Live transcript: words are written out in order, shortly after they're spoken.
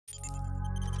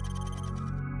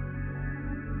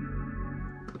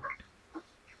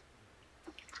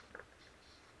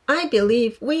I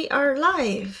believe we are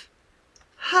live.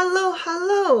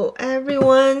 Hello,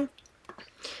 everyone.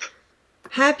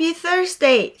 Happy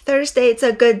Thursday. Thursday, it's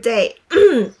a good day.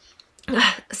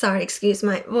 Sorry, excuse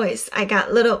my voice. I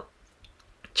got a little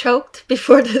choked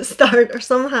before the start or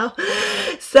somehow.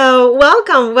 So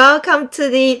welcome to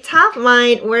the Top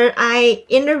Mind, where I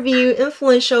interview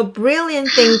influential,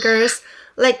 brilliant thinkers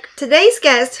like today's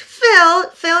guest,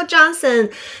 Phil Johnson,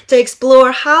 to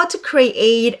explore how to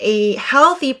create a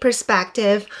healthy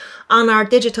perspective on our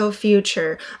digital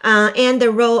future and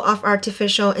the role of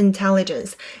artificial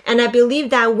intelligence. And I believe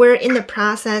that we're in the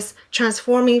process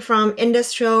transforming from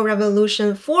Industrial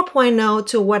Revolution 4.0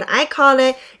 to what I call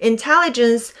it,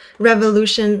 Intelligence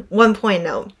Revolution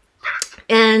 1.0.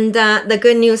 And the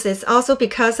good news is also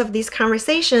because of these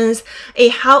conversations,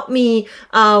 it helped me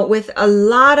with a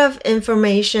lot of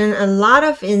information, a lot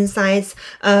of insights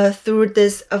through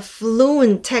this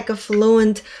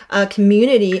tech-affluent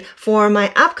community for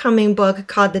my upcoming book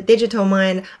called The Digital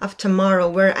Mind of Tomorrow,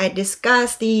 where I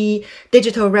discuss the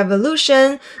digital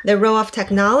revolution, the role of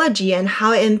technology, and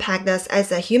how it impacts us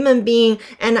as a human being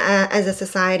and as a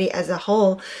society as a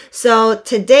whole. So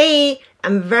today,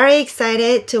 I'm very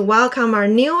excited to welcome our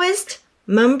newest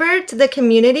member to the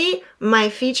community, my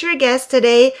featured guest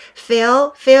today,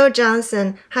 Phil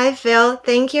Johnson. Hi, Phil.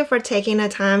 Thank you for taking the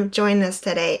time to join us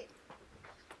today.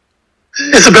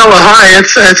 Isabella, hi.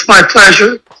 It's my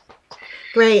pleasure.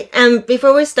 Great. And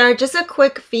before we start, just a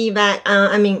quick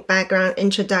background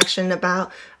introduction about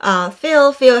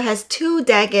Phil. Phil has 2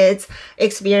 decades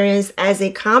experience as a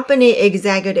company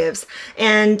executives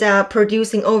and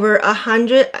producing over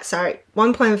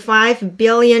 1.5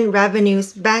 billion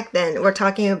revenues back then. We're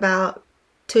talking about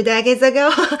 2 decades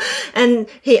ago. And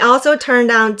he also turned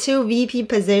down 2 VP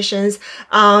positions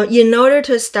in order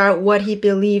to start what he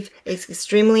believed is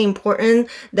extremely important,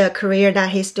 the career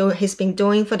that he's been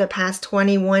doing for the past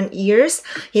 21 years.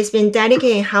 He's been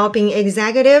dedicating helping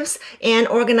executives and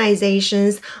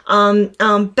organizations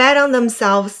bet on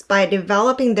themselves by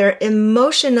developing their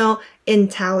emotional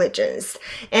intelligence.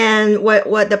 And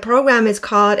what the program is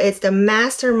called is the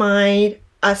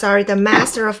the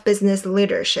Master of Business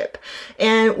Leadership,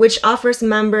 and which offers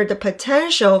members the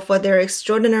potential for their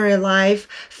extraordinary life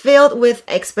filled with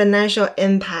exponential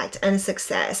impact and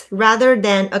success rather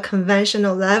than a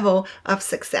conventional level of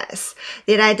success.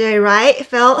 Did I do it right,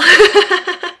 Phil?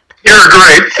 You're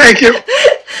great. Thank you.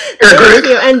 Thank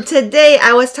you. And today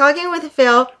I was talking with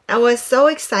Phil. I was so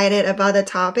excited about the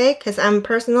topic because I'm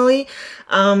personally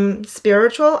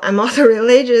spiritual. I'm also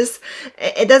religious.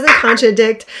 It doesn't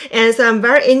contradict. And so I'm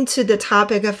very into the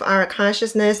topic of our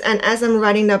consciousness. And as I'm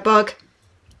writing the book,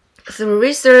 through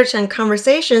research and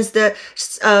conversations, the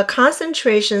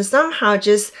concentration somehow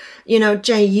just,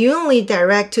 genuinely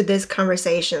direct to this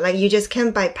conversation. Like you just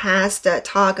can't bypass the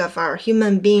talk of our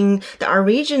human being, the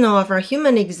original of our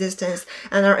human existence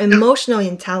and our emotional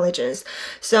intelligence.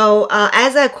 So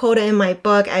as I quoted in my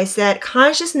book, I said,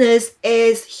 consciousness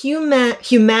is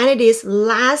humanity's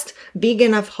last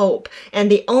beacon of hope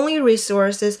and the only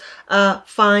resources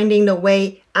finding the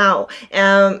way out.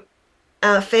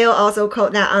 Phil also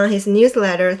quote that on his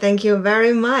newsletter. Thank you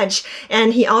very much.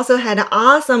 And he also had an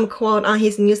awesome quote on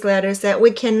his newsletter said,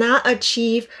 we cannot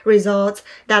achieve results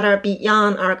that are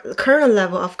beyond our current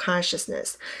level of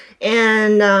consciousness.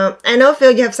 And I know,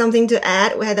 Phil, you have something to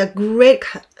add. We had a great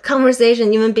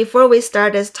conversation even before we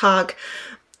start this talk.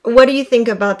 What do you think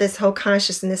about this whole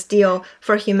consciousness deal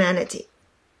for humanity?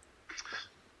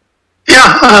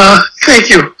 Yeah, thank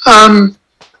you.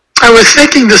 I was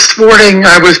thinking this morning,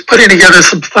 I was putting together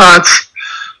some thoughts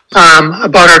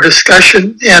about our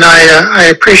discussion, and I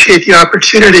appreciate the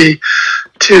opportunity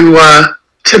to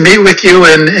meet with you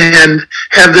and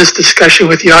have this discussion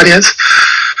with the audience.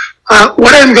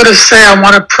 What I'm going to say, I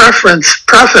want to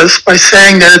preface by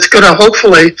saying that it's going to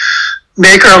hopefully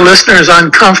make our listeners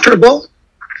uncomfortable.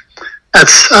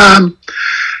 That's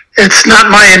it's not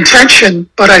my intention,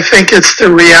 but I think it's the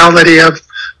reality of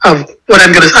what I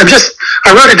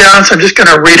wrote it down, so I'm just going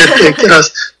to read it to get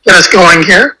us going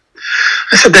here.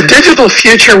 I said, the digital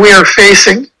future we are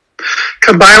facing,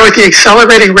 combined with the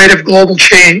accelerating rate of global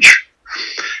change,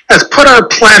 has put our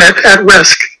planet at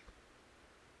risk.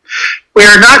 We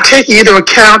are not taking into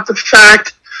account the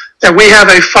fact that we have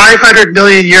a 500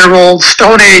 million year old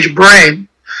Stone Age brain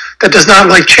that does not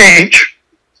like change.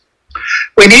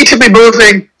 We need to be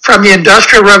moving from the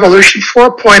Industrial Revolution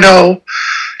 4.0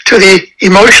 to the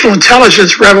Emotional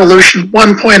Intelligence Revolution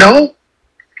 1.0.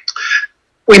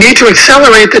 We need to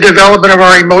accelerate the development of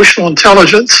our emotional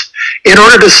intelligence in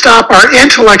order to stop our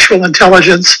intellectual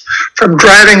intelligence from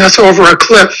driving us over a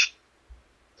cliff.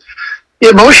 The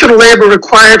emotional labor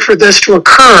required for this to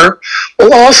occur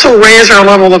will also raise our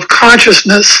level of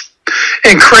consciousness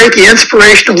and create the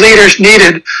inspirational leaders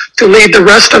needed to lead the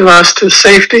rest of us to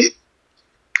safety.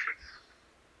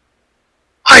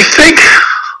 I think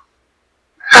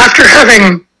after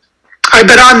I've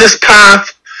been on this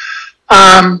path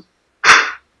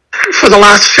for the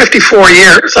last 54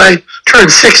 years. I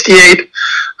turned 68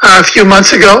 a few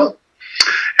months ago,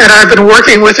 and I've been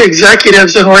working with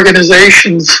executives and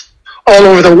organizations all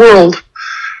over the world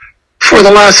for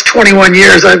the last 21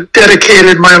 years. I've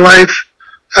dedicated my life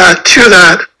to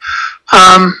that,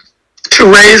 to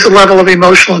raise the level of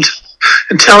emotional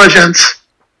intelligence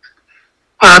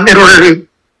in order to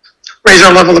raise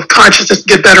our level of consciousness and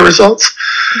get better results.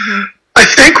 Mm-hmm. I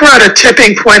think we're at a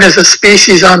tipping point as a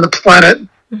species on the planet.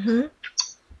 Mm-hmm.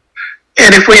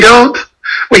 And if we don't,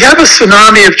 we have a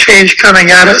tsunami of change coming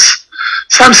at us.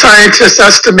 Some scientists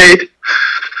estimate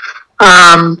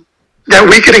that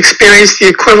we could experience the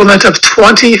equivalent of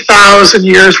 20,000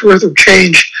 years worth of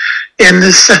change in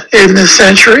this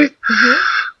century.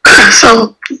 Mm-hmm.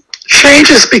 So change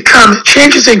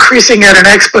is increasing at an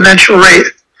exponential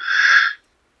rate.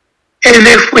 And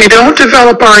if we don't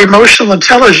develop our emotional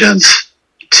intelligence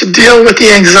to deal with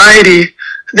the anxiety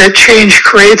that change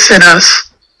creates in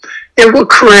us, it will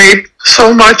create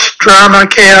so much drama,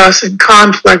 chaos, and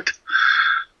conflict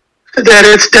that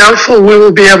it's doubtful we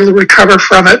will be able to recover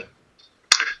from it.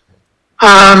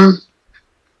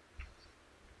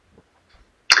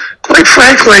 Quite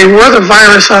frankly, we're the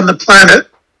virus on the planet.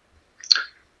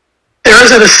 There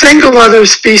isn't a single other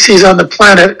species on the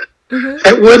planet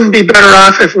that wouldn't be better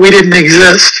off if we didn't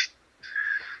exist.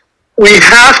 We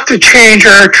have to change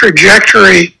our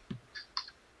trajectory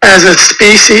as a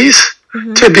species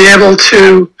to be able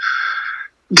to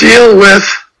deal with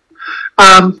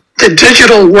the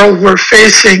digital world we're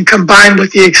facing, combined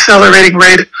with the accelerating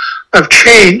rate of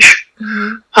change.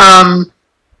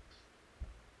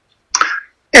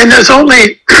 And there's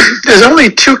only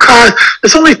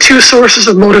two sources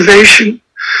of motivation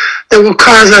that will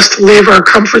cause us to leave our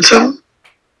comfort zone.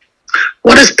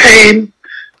 One is pain,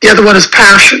 the other one is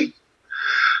passion.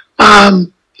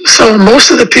 So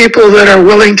most of the people that are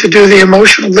willing to do the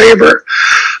emotional labor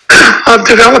of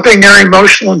developing their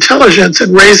emotional intelligence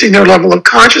and raising their level of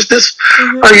consciousness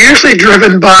are usually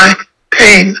driven by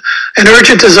pain, an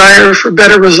urgent desire for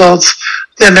better results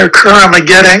than they're currently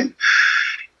getting.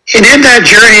 And in that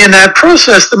journey, in that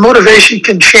process, the motivation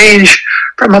can change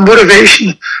from a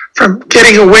motivation from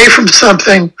getting away from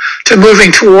something to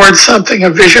moving towards something, a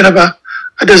vision of a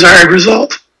desired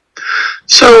result.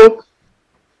 So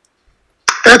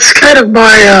that's kind of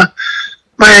my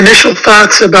initial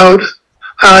thoughts about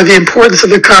the importance of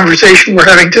the conversation we're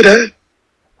having today.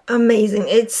 Amazing.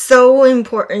 It's so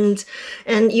important,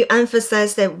 and you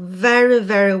emphasized it very,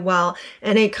 very well,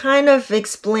 and it kind of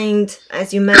explained,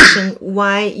 as you mentioned,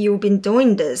 why you've been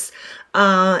doing this,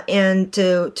 and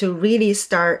to really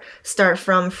start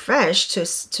from fresh to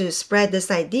spread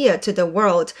this idea to the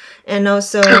world. And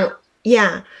also,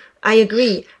 yeah, I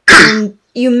agree. And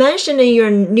you mentioned in your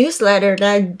newsletter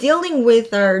that dealing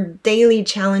with our daily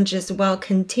challenges while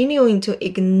continuing to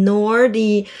ignore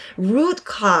the root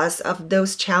cause of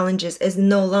those challenges is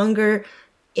no longer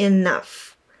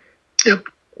enough. Yep.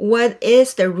 What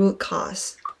is the root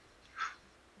cause?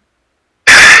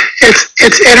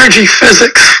 It's energy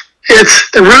physics.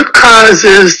 The root cause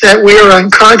is that we are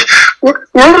unconscious. We're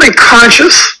only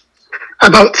conscious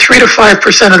about 3 to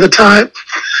 5% of the time.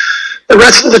 The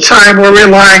rest of the time, we're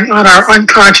relying on our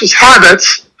unconscious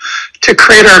habits to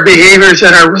create our behaviors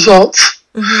and our results.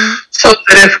 So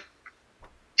that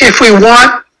if we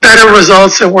want better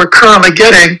results than we're currently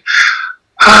getting,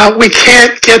 we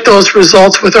can't get those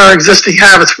results with our existing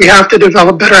habits. We have to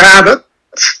develop better habits.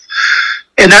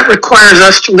 And that requires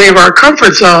us to leave our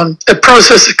comfort zone. The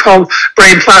process is called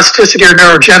brain plasticity or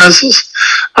neurogenesis.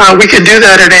 We can do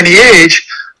that at any age,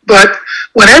 but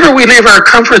whenever we leave our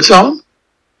comfort zone,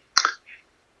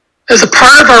 there's a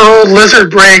part of our old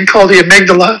lizard brain called the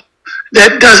amygdala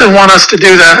that doesn't want us to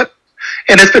do that.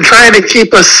 And it's been trying to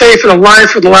keep us safe and alive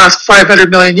for the last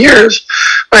 500 million years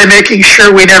by making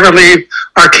sure we never leave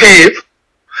our cave.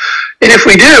 And if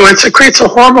we do, it secretes a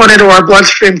hormone into our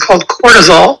bloodstream called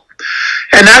cortisol.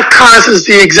 And that causes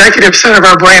the executive center of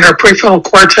our brain, our prefrontal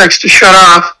cortex, to shut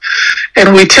off.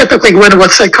 And we typically go into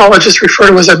what psychologists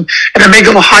refer to as an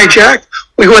amygdala hijack.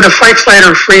 We go into fight, flight,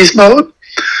 or freeze mode.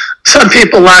 Some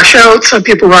people lash out, some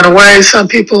people run away, some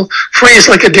people freeze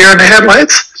like a deer in the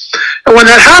headlights. And when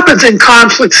that happens in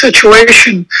conflict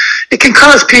situation, it can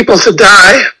cause people to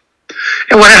die.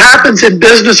 And when it happens in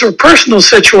business or personal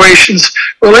situations,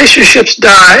 relationships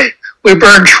die, we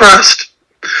burn trust.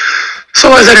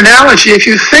 So as an analogy, if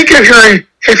you think of your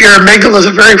amygdala as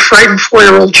a very frightened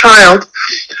 4-year-old child,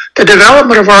 the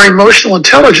development of our emotional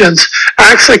intelligence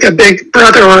acts like a big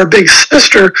brother or a big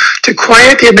sister to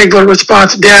quiet the amygdala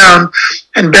response down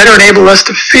and better enable us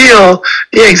to feel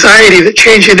the anxiety that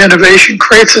change and innovation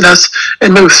creates in us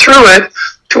and move through it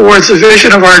towards the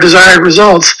vision of our desired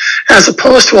results, as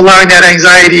opposed to allowing that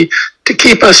anxiety to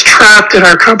keep us trapped in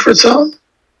our comfort zone.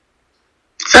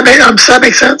 Does that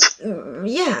make sense?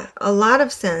 Yeah, a lot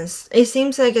of sense. It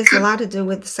seems like it's a lot to do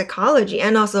with psychology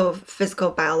and also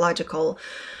physical, biological.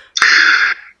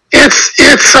 There's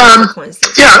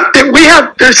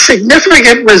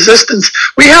significant resistance.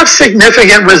 We have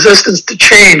significant resistance to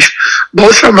change,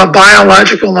 both from a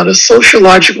biological and a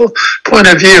sociological point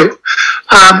of view.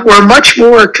 We're much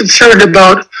more concerned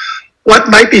about what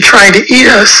might be trying to eat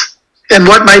us than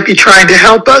what might be trying to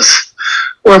help us.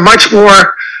 We're much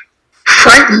more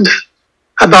frightened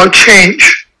about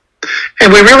change.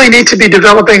 And we really need to be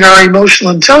developing our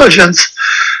emotional intelligence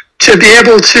to be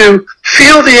able to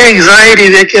feel the anxiety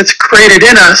that gets created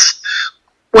in us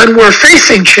when we're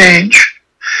facing change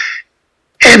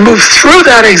and move through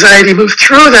that anxiety, move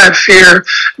through that fear,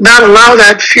 not allow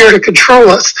that fear to control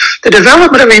us. The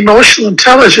development of emotional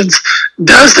intelligence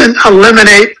doesn't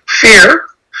eliminate fear.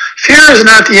 Fear is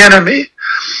not the enemy.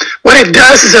 What it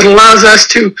does is it allows us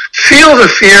to feel the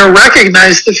fear,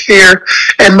 recognize the fear,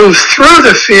 and move through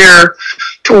the fear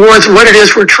towards what it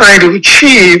is we're trying to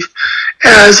achieve,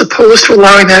 as opposed to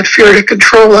allowing that fear to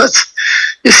control us.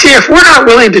 You see, if we're not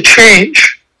willing to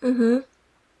change, the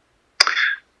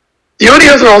only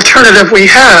other alternative we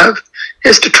have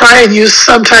is to try and use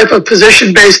some type of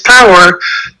position-based power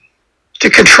to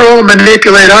control and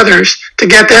manipulate others to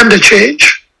get them to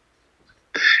change.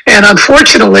 And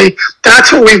unfortunately,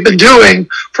 that's what we've been doing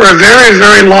for a very,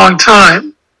 very long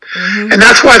time. And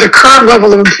that's why the current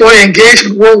level of employee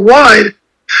engagement worldwide,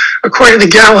 according to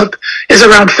Gallup, is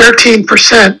around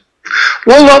 13%.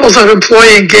 Low levels of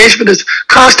employee engagement is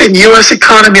costing the U.S.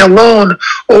 economy alone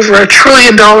over $1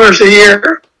 trillion a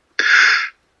year.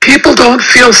 People don't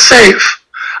feel safe.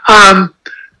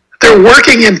 They're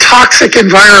working in toxic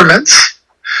environments.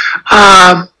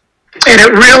 And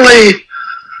it really,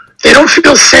 they don't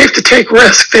feel safe to take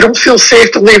risks. They don't feel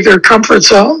safe to leave their comfort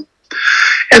zone.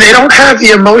 And they don't have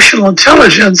the emotional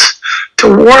intelligence to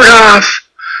ward off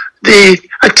the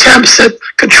attempts at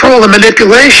control and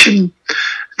manipulation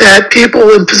that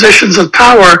people in positions of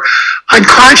power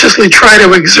unconsciously try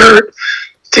to exert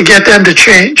to get them to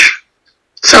change.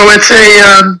 So it's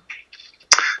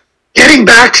getting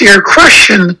back to your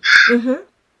question,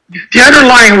 the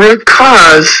underlying root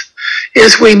cause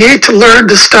is we need to learn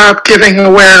to stop giving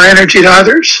away our energy to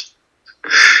others.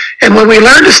 And when we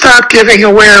learn to stop giving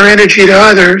away our energy to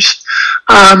others,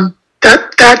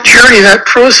 that journey, that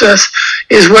process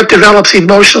is what develops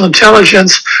emotional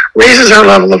intelligence, raises our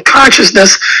level of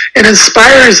consciousness, and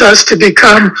inspires us to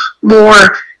become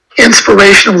more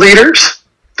inspirational leaders.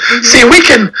 See, we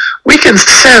can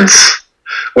sense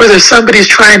whether somebody's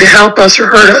trying to help us or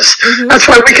hurt us. That's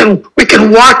why we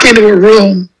can walk into a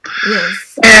room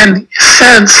and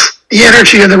sense the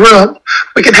energy in the room.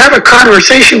 We can have a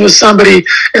conversation with somebody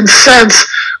and sense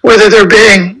whether they're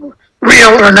being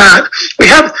real or not.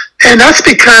 And that's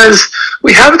because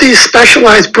we have these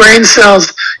specialized brain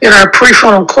cells in our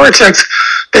prefrontal cortex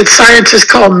that scientists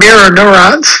call mirror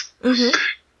neurons.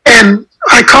 And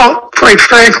quite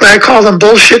frankly, I call them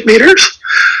bullshit meters.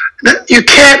 You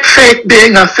can't fake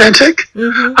being authentic.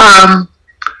 And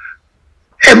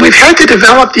we've had to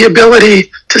develop the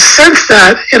ability to sense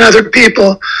that in other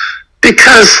people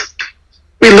because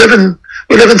we live in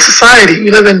society.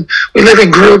 We live in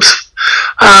groups.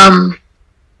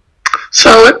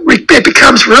 So it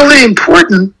becomes really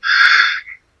important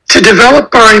to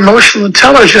develop our emotional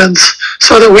intelligence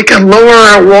so that we can lower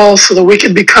our walls, so that we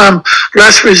can become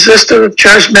less resistant,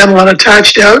 judgmental, and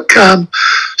attached to outcome,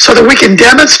 so that we can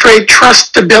demonstrate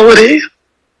trustability.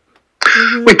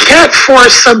 We can't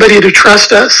force somebody to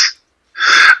trust us,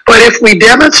 but if we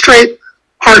demonstrate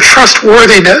our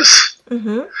trustworthiness,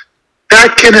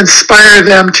 that can inspire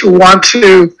them to want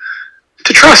to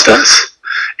trust us.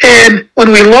 And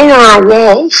when we lower our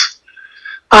walls,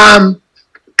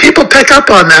 people pick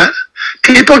up on that.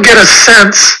 People get a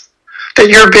sense that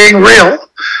you're being real.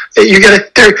 That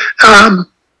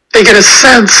they get a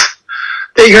sense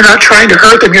that you're not trying to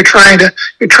hurt them. You're trying to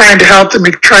help them.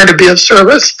 You're trying to be of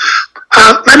service.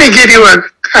 Let me give you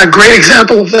a great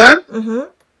example of that.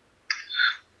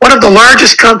 One of the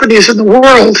largest companies in the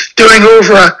world, doing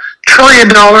over $1 trillion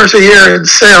a year in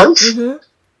sales,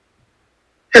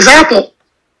 is Apple.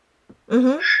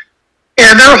 And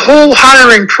their whole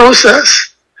hiring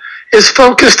process is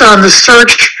focused on the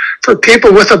search for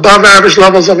people with above average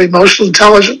levels of emotional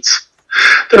intelligence.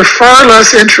 They're far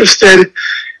less interested,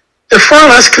 they're far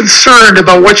less concerned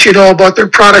about what you know about their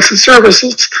products and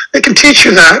services. They can teach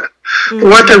you that. Mm-hmm.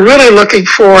 What they're really looking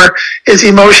for is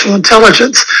emotional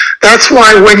intelligence. That's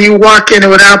why when you walk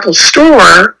into an Apple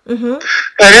store, mm-hmm.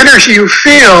 that energy you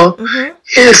feel mm-hmm.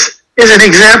 is an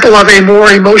example of a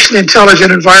more emotionally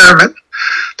intelligent environment.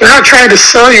 They're not trying to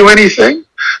sell you anything.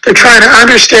 They're trying to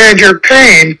understand your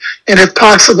pain and, if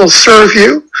possible, serve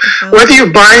you. Mm-hmm. Whether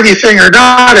you buy anything or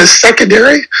not is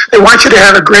secondary. They want you to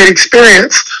have a great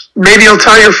experience. Maybe you'll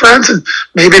tell your friends, and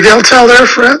maybe they'll tell their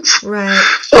friends. Right.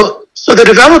 So the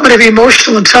development of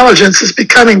emotional intelligence is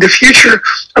becoming the future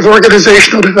of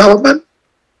organizational development.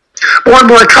 More and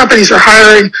more companies are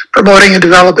hiring, promoting, and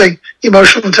developing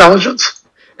emotional intelligence.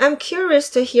 I'm curious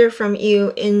to hear from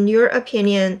you. In your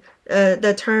opinion,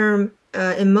 the term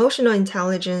emotional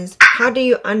intelligence, how do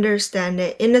you understand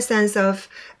it in the sense of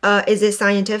is it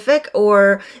scientific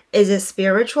or is it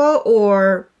spiritual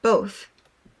or both?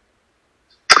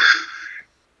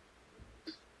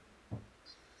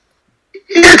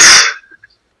 It's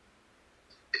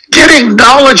getting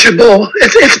knowledgeable.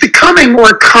 It's becoming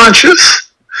more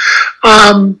conscious.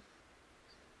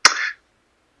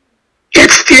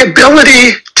 It's the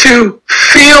ability to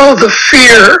feel the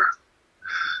fear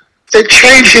that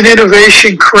change and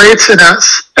innovation creates in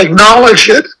us, acknowledge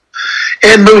it,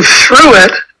 and move through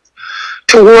it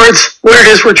towards where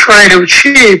it is we're trying to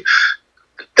achieve,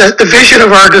 the vision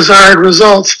of our desired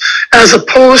results, as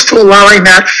opposed to allowing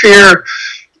that fear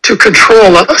to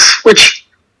control us, which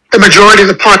the majority of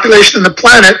the population on the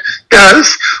planet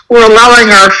does. We're allowing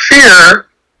our fear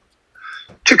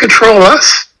to control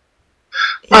us.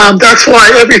 That's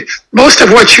why most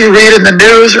of what you read in the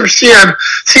news or see on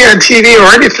TV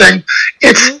or anything,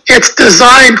 it's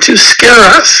designed to scare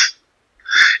us.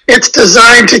 It's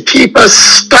designed to keep us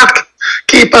stuck,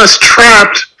 keep us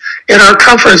trapped in our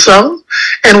comfort zone,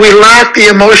 and we lack the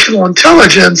emotional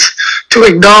intelligence to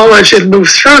acknowledge and move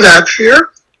through that fear.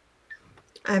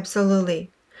 Absolutely.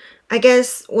 I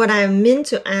guess what I meant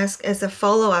to ask as a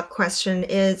follow-up question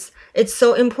is, it's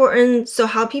so important, so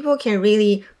how people can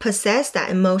really possess that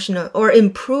emotional or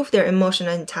improve their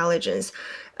emotional intelligence,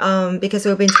 because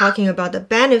we've been talking about the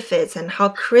benefits and how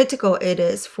critical it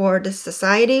is for the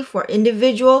society, for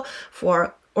individual,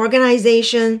 for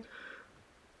organization.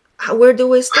 Where do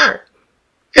we start?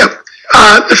 Yeah,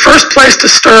 the first place to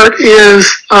start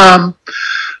is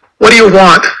what do you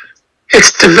want?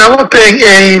 It's developing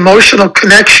an emotional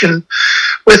connection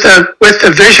with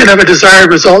a vision of a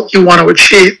desired result you want to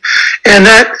achieve. And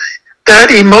that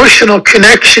emotional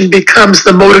connection becomes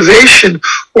the motivation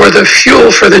or the fuel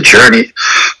for the journey.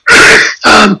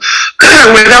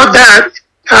 Without that,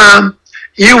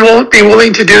 you won't be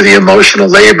willing to do the emotional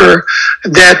labor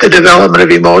that the development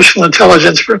of emotional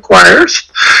intelligence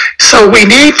requires. So we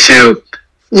need to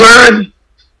learn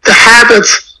the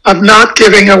habits of not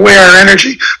giving away our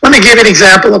energy. Let me give you an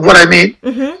example of what I mean.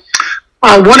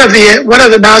 Mm-hmm. One of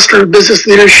the Master of Business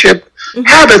Leadership mm-hmm.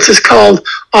 habits is called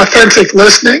authentic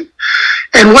listening.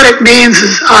 And what it means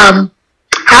is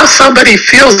how somebody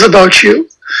feels about you,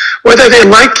 whether they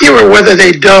like you or whether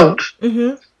they don't,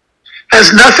 mm-hmm.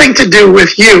 has nothing to do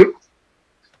with you.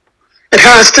 It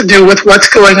has to do with what's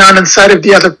going on inside of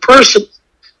the other person.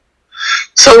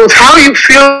 So how you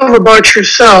feel about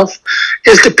yourself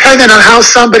is dependent on how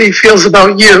somebody feels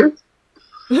about you.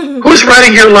 Who's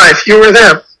running your life, you or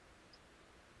them?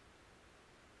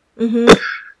 Mm-hmm.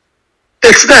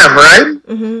 It's them, right?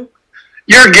 Mm-hmm.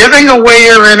 You're giving away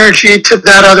your energy to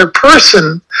that other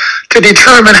person to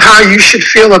determine how you should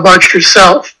feel about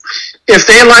yourself. If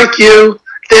they like you,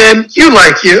 then you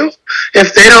like you.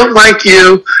 If they don't like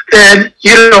you, then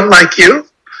you don't like you.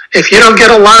 If you don't get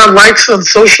a lot of likes on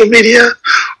social media,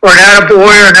 or not a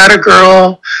boy or not a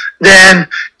girl, then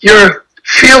your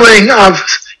feeling of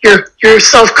your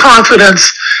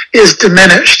self-confidence is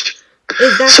diminished.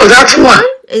 So that's one.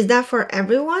 Is that for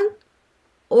everyone?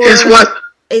 Or is what?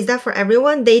 Is that for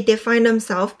everyone? They define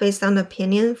themselves based on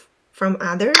opinion from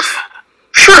others?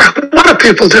 Sure. A lot of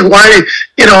people do. Why,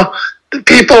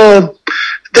 people,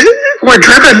 we're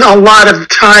driven a lot of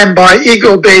time by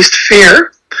ego-based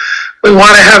fear. We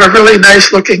want to have a really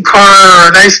nice looking car or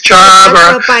a nice job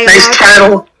or a nice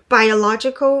title.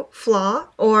 Biological flaw,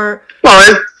 or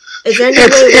well, is there any way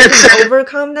we can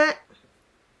overcome that?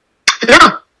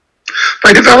 Yeah,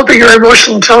 by developing your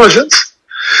emotional intelligence.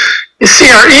 You see,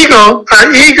 our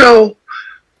ego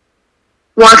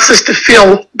wants us to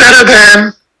feel better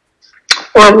than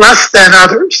or less than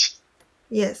others.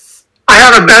 Yes. I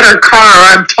have a better car,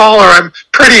 I'm taller, I'm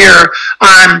prettier,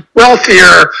 I'm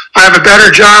wealthier, I have a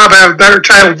better job, I have a better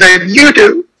title than you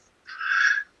do.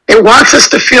 It wants us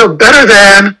to feel better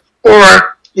than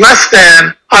or less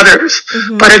than others,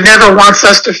 but it never wants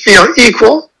us to feel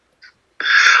equal.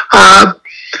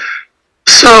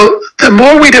 So the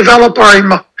more we develop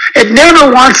it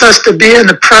never wants us to be in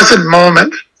the present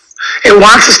moment. It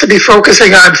wants us to be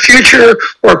focusing on future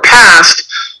or past,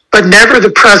 but never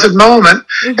the present moment.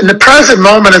 And the present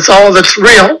moment is all that's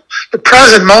real. The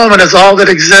present moment is all that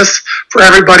exists for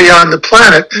everybody on the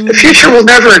planet. The future will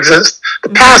never exist. The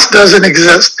past doesn't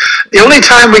exist. The only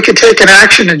time we can take an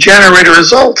action and generate a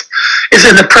result is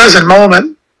in the present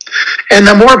moment. And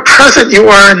the more present you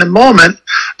are in the moment,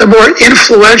 the more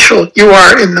influential you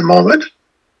are in the moment.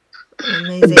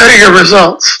 Amazing. The better your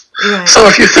results. Right. So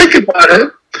if you think about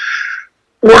it,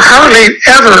 we're hardly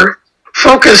ever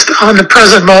focused on the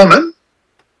present moment.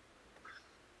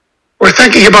 We're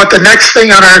thinking about the next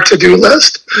thing on our to-do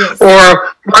list, yes,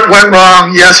 or what went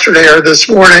wrong yesterday or this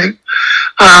morning.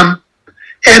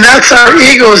 And that's our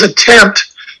ego's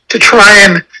attempt to try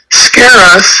and scare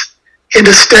us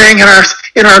into staying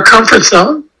in our comfort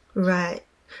zone. Right.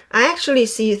 I actually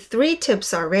see 3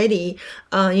 tips already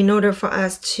in order for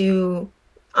us to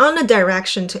on a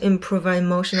direction to improve our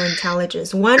emotional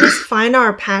intelligence. One is find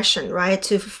our passion, right?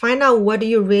 To find out what do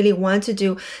you really want to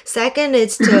do. Second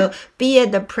is to be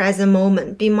at the present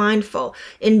moment, be mindful,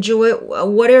 enjoy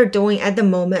what you're doing at the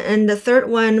moment. And the third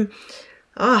one,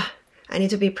 I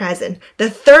need to be present. The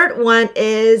third one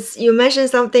is, you mentioned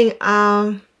something,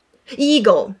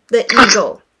 ego, the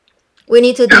ego. We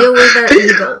need to deal with our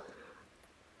ego.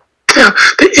 Yeah,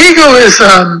 the ego is,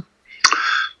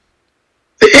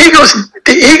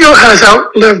 the ego has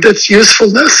outlived its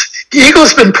usefulness. The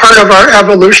ego's been part of our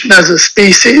evolution as a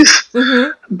species,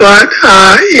 but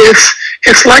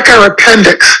it's like our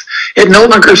appendix. It no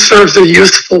longer serves a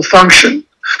useful function.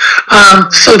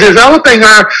 So developing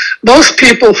most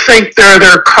people think they're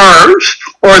their cars,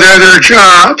 or they're their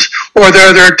jobs, or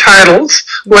they're their titles,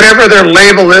 whatever their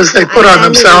label is they put on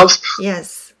themselves.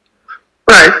 Yes.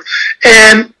 Right.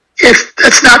 And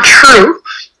it's not true.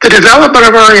 The development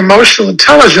of our emotional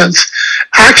intelligence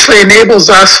actually enables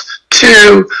us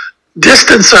to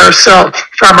distance ourselves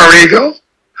from our ego,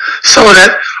 so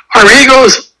that our ego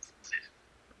is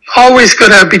always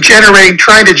going to be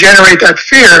trying to generate that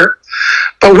fear,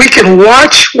 but we can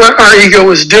watch what our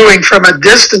ego is doing from a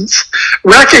distance,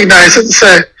 recognize it and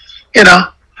say,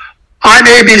 I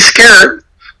may be scared,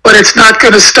 but it's not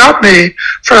going to stop me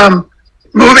from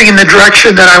moving in the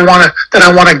direction that I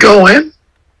want to go in.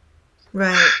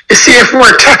 Right. You see, if we're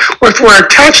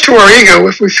attached to our ego,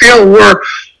 if we feel we're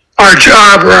our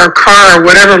job or our car or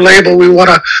whatever label we want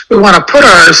to put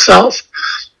on ourselves,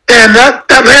 then that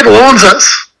label owns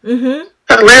us.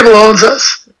 That label owns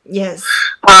us. Yes.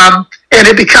 And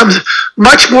it becomes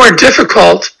much more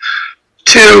difficult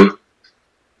to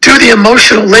do the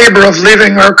emotional labor of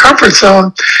leaving our comfort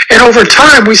zone. And over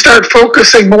time, we start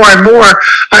focusing more and more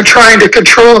on trying to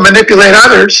control and manipulate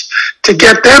others to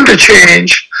get them to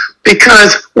change,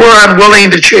 because we're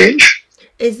unwilling to change.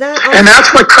 And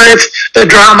that's what creates the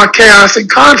drama, chaos, and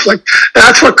conflict.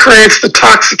 That's what creates the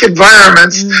toxic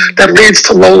environments that leads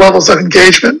to low levels of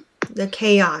engagement. The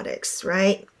chaotics,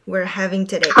 right? We're having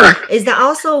today. Correct. Is that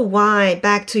also why,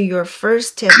 back to your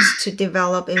first tips to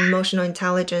develop emotional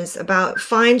intelligence about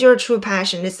find your true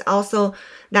passion,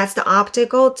 that's the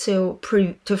obstacle to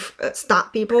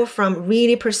stop people from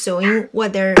really pursuing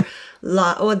what they're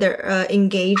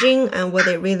engaging and what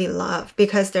they really love,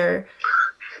 because their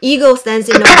ego stands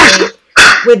in the way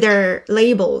with their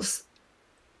labels.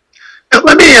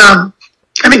 Let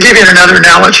me give you another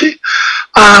analogy.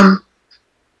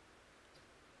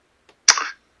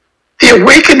 The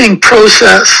awakening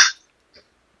process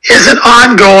is an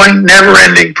ongoing,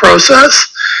 never-ending process.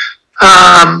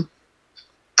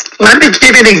 Let me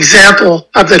give you an example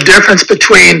of the difference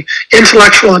between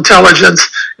intellectual intelligence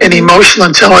and emotional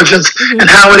intelligence and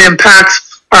how it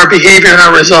impacts our behavior and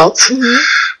our results.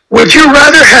 Would you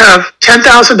rather have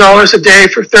 $10,000 a day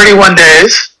for 31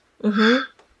 days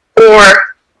or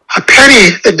a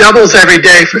penny that doubles every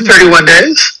day for 31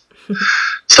 days?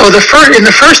 So in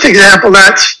the first example,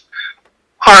 that's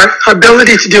our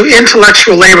ability to do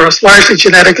intellectual labor. It's largely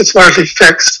genetic, it's largely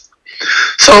fixed.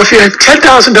 So if you had $10,000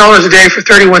 a day for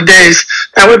 31 days,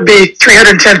 that would be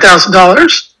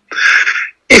 $310,000.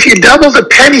 If you doubled a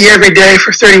penny every day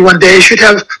for 31 days, you'd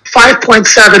have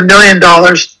 $5.7 million.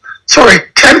 Sorry,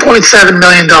 $10.7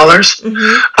 million.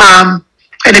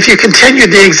 And if you continued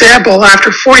the example,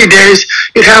 after 40 days,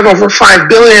 you'd have over 5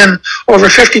 billion. Over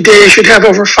 50 days, you'd have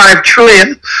over 5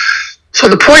 trillion. So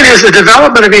the point is the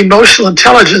development of emotional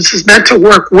intelligence is meant to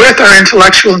work with our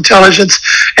intellectual intelligence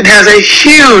and has a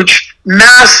huge,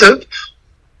 massive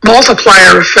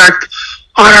multiplier effect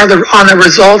on the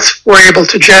results we're able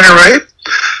to generate.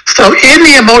 So in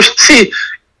the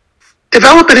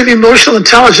development of emotional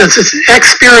intelligence is an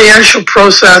experiential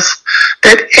process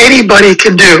that anybody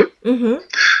can do. Mm-hmm.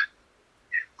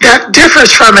 That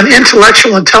differs from an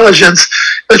intellectual intelligence,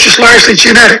 which is largely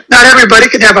genetic. Not everybody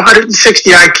can have 160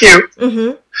 IQ,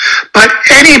 Mm-hmm. but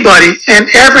anybody and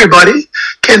everybody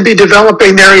can be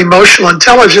developing their emotional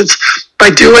intelligence by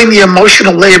doing the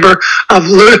emotional labor of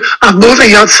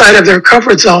moving outside of their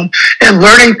comfort zone and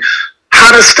learning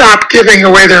how to stop giving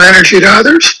away their energy to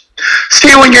others.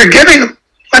 See, when you're giving,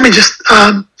 let me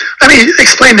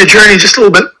explain the journey just a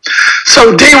little bit.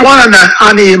 So day one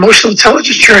on the emotional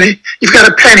intelligence journey, you've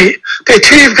got a penny. Day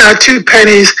two, you've got 2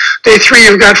 pennies. Day three,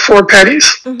 you've got 4 pennies.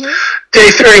 Mm-hmm.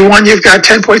 Day 31, you've got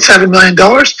 $10.7 million.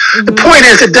 Mm-hmm. The point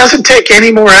is, it doesn't take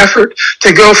any more effort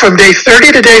to go from day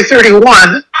 30 to day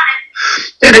 31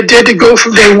 than it did to go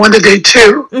from day 1 to day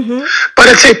 2. Mm-hmm. But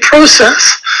it's a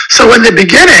process. So in the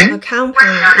beginning,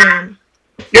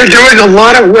 you're doing a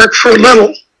lot of work for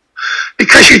little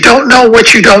because you don't know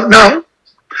what you don't know.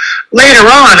 Later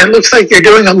on, it looks like you're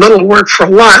doing a little work for a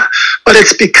lot, but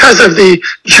it's because of the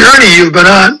journey you've been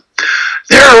on.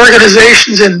 There are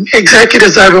organizations and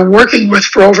executives I've been working with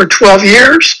for over 12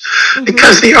 years mm-hmm.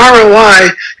 because the ROI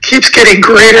keeps getting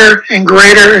greater and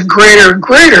greater and greater and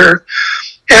greater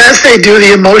as they do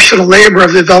the emotional labor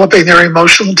of developing their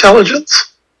emotional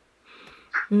intelligence.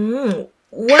 Mm.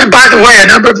 And by the way, a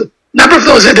number of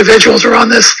those individuals are on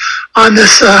this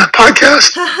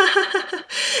podcast.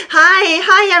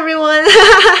 Hi everyone.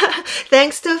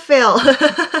 Thanks to Phil.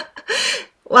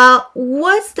 Well,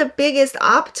 what's the biggest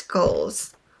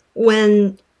obstacles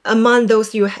when among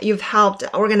those you've helped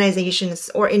organizations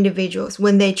or individuals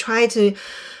when they try to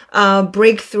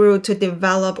break through to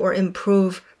develop or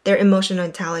improve their emotional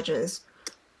intelligence?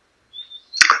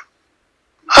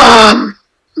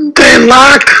 They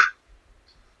lack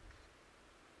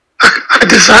a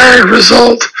desired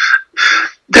result.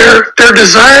 Their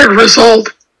desired result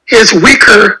is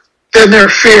weaker than their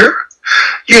fear.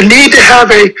 You need to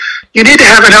have an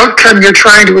outcome you're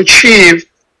trying to achieve,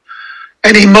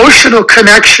 an emotional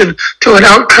connection to an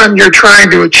outcome you're trying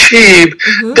to achieve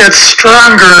mm-hmm. that's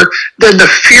stronger than the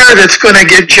fear that's going to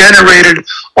get generated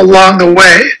along the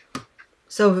way.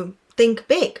 So think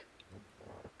big.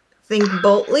 Think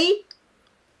boldly.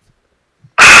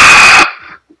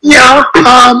 Yeah.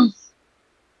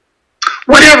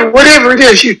 Whatever it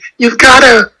is, you've got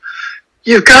to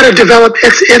develop.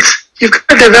 You've got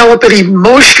to develop an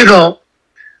emotional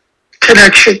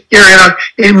connection. You're in an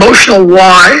emotional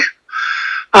why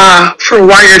for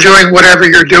why you're doing whatever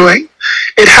you're doing.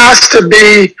 It has to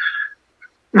be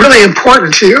really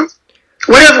important to you,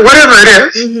 whatever it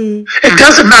is. Mm-hmm. It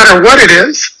doesn't matter what it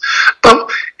is, but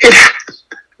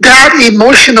that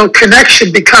emotional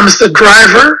connection becomes the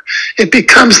driver. It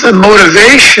becomes the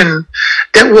motivation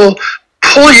that will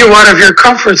pull you out of your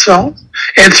comfort zone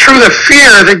and through the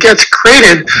fear that gets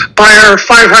created by our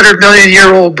 500 million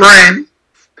year old brain.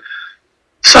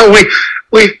 So we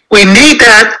need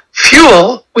that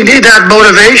fuel. We need that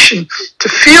motivation to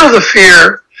feel the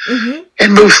fear mm-hmm.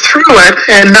 and move through it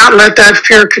and not let that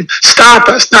fear stop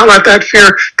us, not let that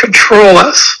fear control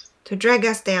us. To drag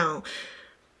us down.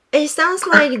 It sounds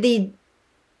like the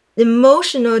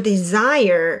emotional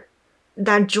desire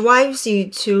that drives you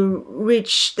to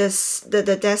reach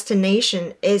the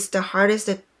destination is the hardest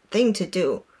thing to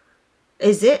do.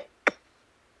 Is it?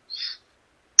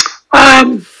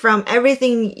 From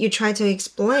everything you try to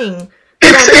explain.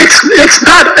 It's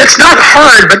not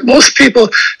hard, but most people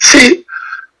see.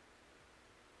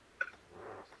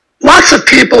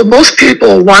 Most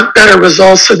people want better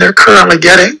results than they're currently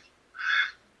getting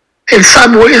in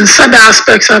some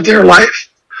aspects of their life.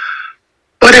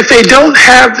 But if they don't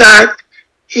have that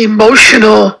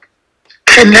emotional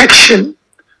connection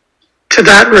to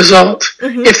that result,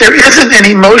 mm-hmm. if there isn't an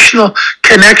emotional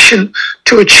connection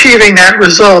to achieving that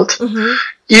result, mm-hmm.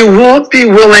 you won't be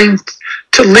willing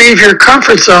to leave your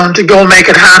comfort zone to go make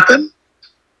it happen.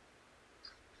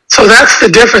 So that's the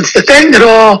difference. The thing that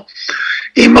all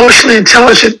emotionally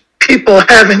intelligent people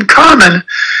have in common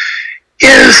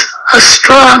is a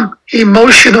strong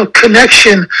emotional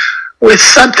connection with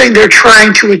something they're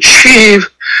trying to achieve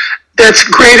that's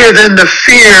greater than the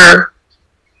fear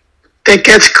that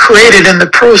gets created in the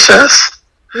process.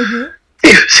 Mm-hmm.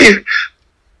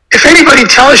 If anybody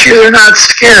tells you they're not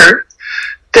scared,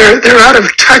 they're out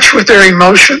of touch with their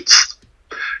emotions.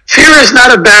 Fear is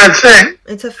not a bad thing.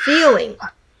 It's a feeling.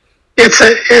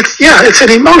 it's an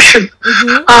emotion.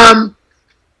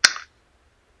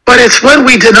 But it's when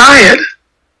we deny it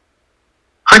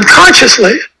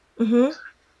unconsciously that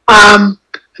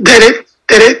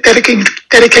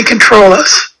it can control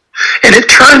us, and it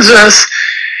turns us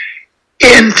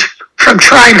in from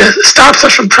stops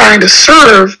us from trying to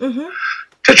serve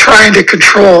to trying to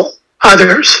control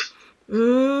others.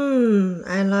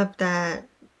 I love that.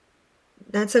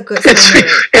 That's a good. It's fear.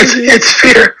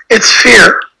 It's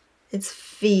fear. It's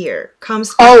fear.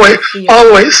 Comes always. Fear.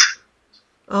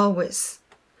 Always.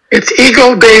 It's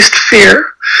ego-based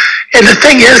fear, and the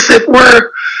thing is that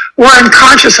we're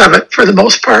unconscious of it for the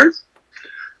most part.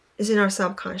 It's in our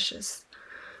subconscious.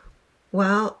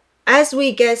 Well, as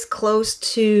we get close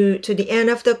to the end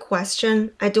of the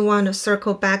question, I do want to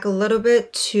circle back a little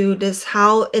bit to this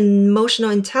how emotional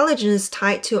intelligence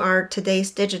tied to our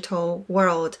today's digital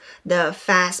world, the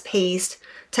fast-paced,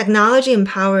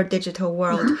 technology-empowered digital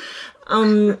world.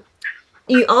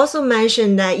 You also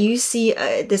mentioned that you see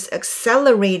this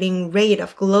accelerating rate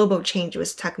of global change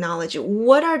with technology.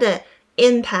 What are the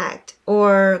impact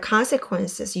or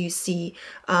consequences you see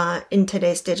in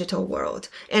today's digital world,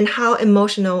 and how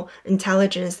emotional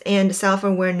intelligence and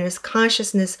self-awareness,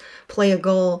 consciousness play a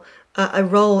role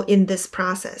in this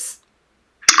process?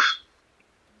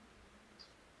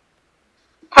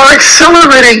 Our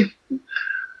accelerating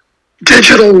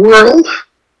digital world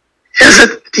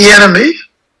isn't the enemy.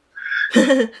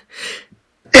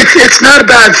 It's not a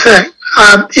bad thing.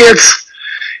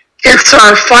 It's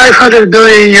our 500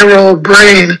 billion-year-old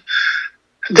brain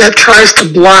that tries to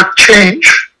block change.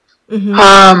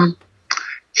 And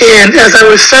as I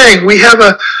was saying, we have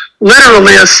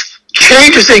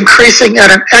change is increasing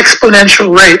at an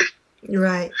exponential rate.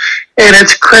 Right. And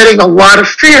it's creating a lot of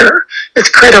fear. It's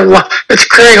creating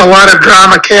a lot of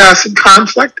drama, chaos, and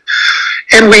conflict.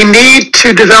 And we need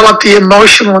to develop the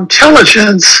emotional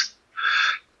intelligence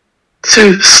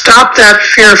to stop that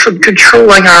fear from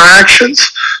controlling our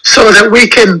actions, so that we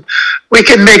can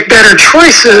make better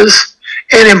choices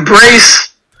and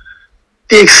embrace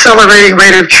the accelerating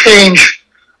rate of change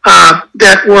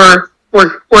that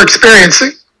we're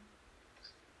experiencing.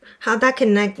 How that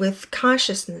connect with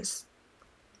consciousness?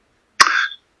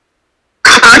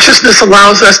 Consciousness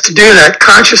allows us to do that.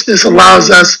 Consciousness allows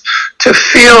us to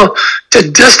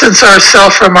distance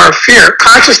ourselves from our fear.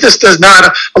 Consciousness does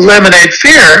not eliminate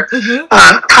fear.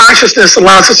 Consciousness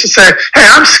allows us to say, hey,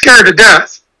 I'm scared to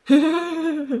death.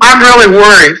 I'm really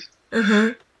worried.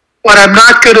 But I'm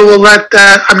not going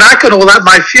to let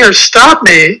my fear stop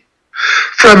me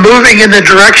from moving in the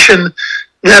direction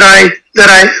that I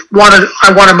want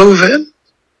to move in.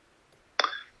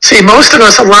 See, most of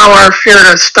us allow our fear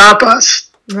to stop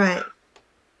us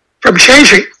from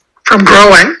changing, from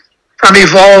growing, from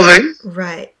evolving,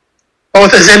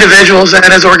 both as individuals and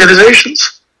as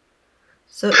organizations.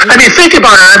 So, I mean, think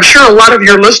about it. I'm sure a lot of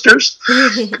your listeners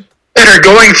that are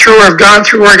going through or have gone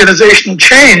through organizational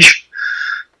change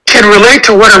can relate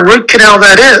to what a root canal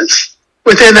that is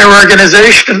within their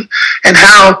organization, and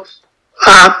how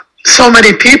so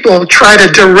many people try to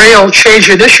derail change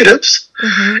initiatives.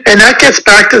 And that gets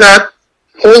back to that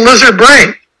whole lizard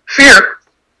brain, fear.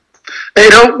 They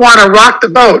don't want to rock the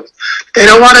boat. They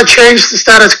don't want to change the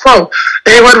status quo.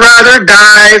 They would rather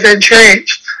die than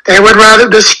change. They would rather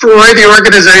destroy the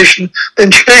organization than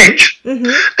change.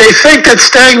 They think that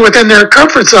staying within their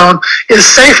comfort zone is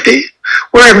safety,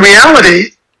 where in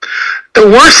reality, the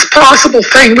worst possible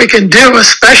thing we can do,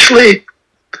 especially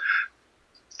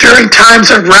during times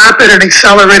of rapid and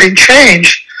accelerating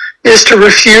change, is to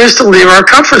refuse to leave our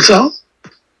comfort zone.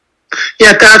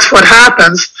 Yet that's what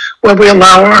happens when we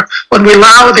allow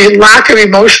the lack of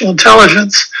emotional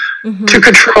intelligence to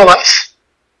control us.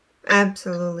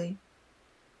 Absolutely.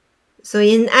 So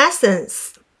in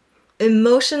essence,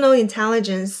 emotional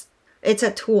intelligence, it's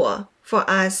a tool for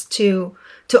us to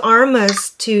arm us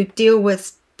to deal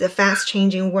with the fast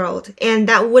changing world. And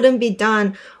that wouldn't be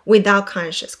done without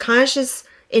conscious. Conscious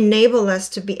enable us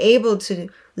to be able to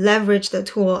leverage the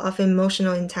tool of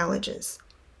emotional intelligence.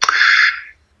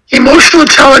 Emotional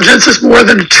intelligence is more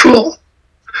than a tool.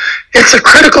 It's a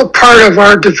critical part of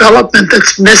our development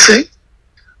that's missing.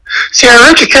 See, our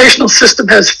educational system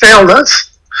has failed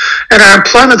us, and our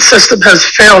employment system has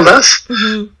failed us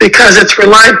because it's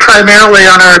relied primarily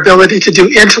on our ability to do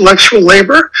intellectual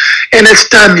labor, and it's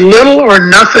done little or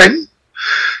nothing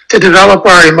to develop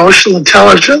our emotional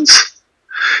intelligence.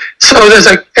 So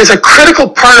there's a critical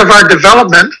part of our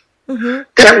development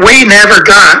that we never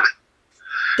got.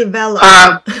 We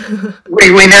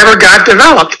never got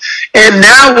developed. And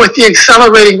now with the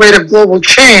accelerating rate of global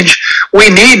change, we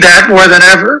need that more than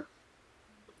ever.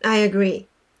 I agree.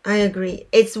 I agree.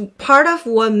 It's part of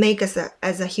what makes us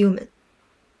as a human.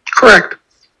 Correct.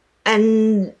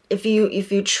 And if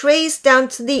you trace down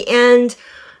to the end,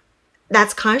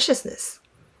 that's consciousness.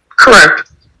 Correct.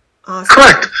 Awesome.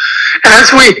 Correct.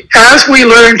 As we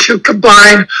learn to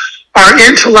combine our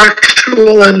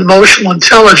intellectual and emotional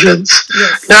intelligence,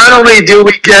 Yes. not only do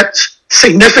we get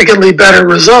significantly better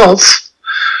results,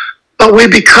 but we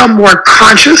become more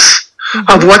conscious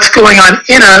of what's going on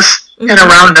in us and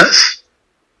around us.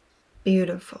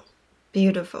 Beautiful.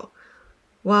 Beautiful.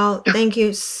 Well, thank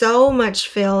you so much,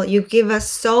 Phil. You give us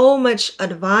so much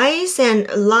advice and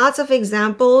lots of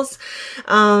examples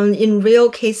in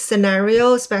real case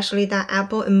scenario, especially that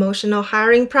Apple emotional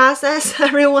hiring process,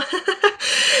 everyone.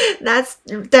 That's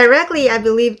directly, I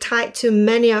believe, tied to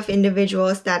many of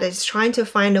individuals that is trying to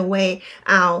find a way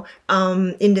out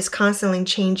in this constantly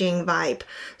changing vibe.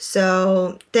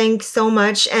 So thanks so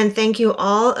much. And thank you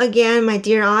all again, my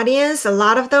dear audience. A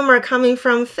lot of them are coming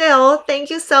from Phil. Thank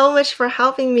you so much for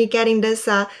helping me getting this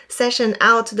session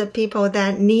out to the people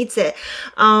that needs it.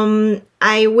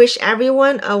 I wish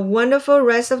everyone a wonderful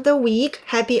rest of the week.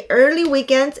 Happy early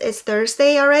weekend. It's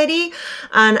Thursday already.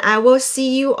 And I will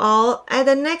see you all at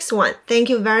the next one. Thank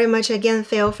you very much again,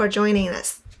 Phil, for joining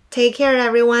us. Take care,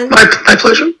 everyone. My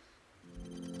pleasure.